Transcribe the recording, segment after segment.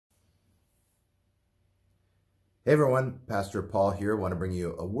Hey everyone, Pastor Paul here. I want to bring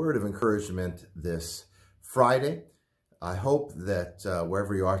you a word of encouragement this Friday. I hope that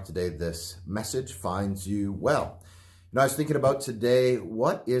wherever you are today, this message finds you well. I was thinking about today,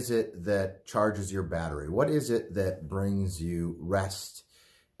 what is it that charges your battery? What is it that brings you rest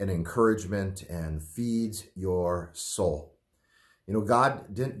and encouragement and feeds your soul?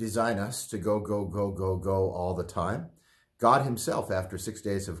 God didn't design us to go all the time. God himself, after 6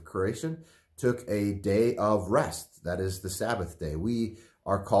 days of creation, took a day of rest. That is the Sabbath day. We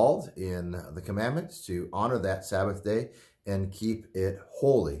are called in the commandments to honor that Sabbath day and keep it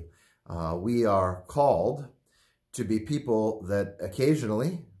holy. We are called to be people that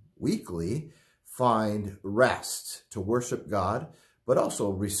occasionally, weekly, find rest to worship God, but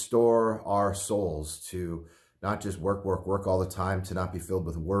also restore our souls to not just work all the time, to not be filled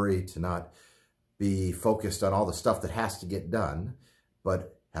with worry, to not be focused on all the stuff that has to get done,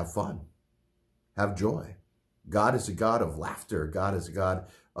 but have fun. Have joy. God is a God of laughter. God is a God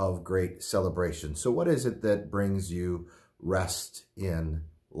of great celebration. So what is it that brings you rest in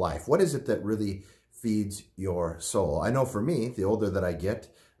life? What is it that really feeds your soul? I know for me, the older that I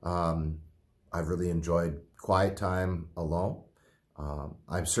get, I've really enjoyed quiet time alone.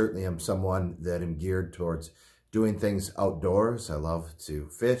 I certainly am someone that am geared towards doing things outdoors. I love to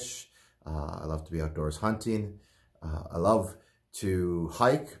fish. I love to be outdoors hunting. I love to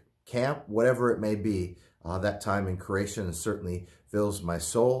hike, camp, whatever it may be. That time in creation certainly fills my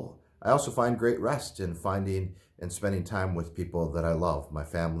soul. I also find great rest in finding and spending time with people that I love, my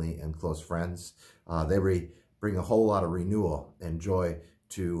family and close friends. They bring a whole lot of renewal and joy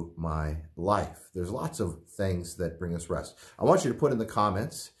to my life. There's lots of things that bring us rest. I want you to put in the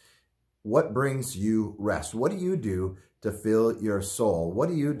comments, what brings you rest? What do you do to fill your soul? What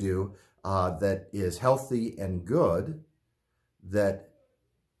do you do that is healthy and good, that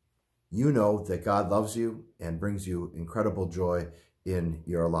you know that God loves you and brings you incredible joy in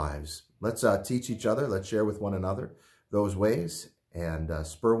your lives? Let's teach each other. Let's share with one another those ways and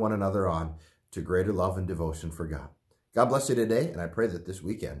spur one another on to greater love and devotion for God. God bless you today, and I pray that this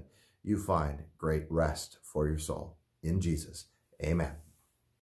weekend you find great rest for your soul. In Jesus, amen.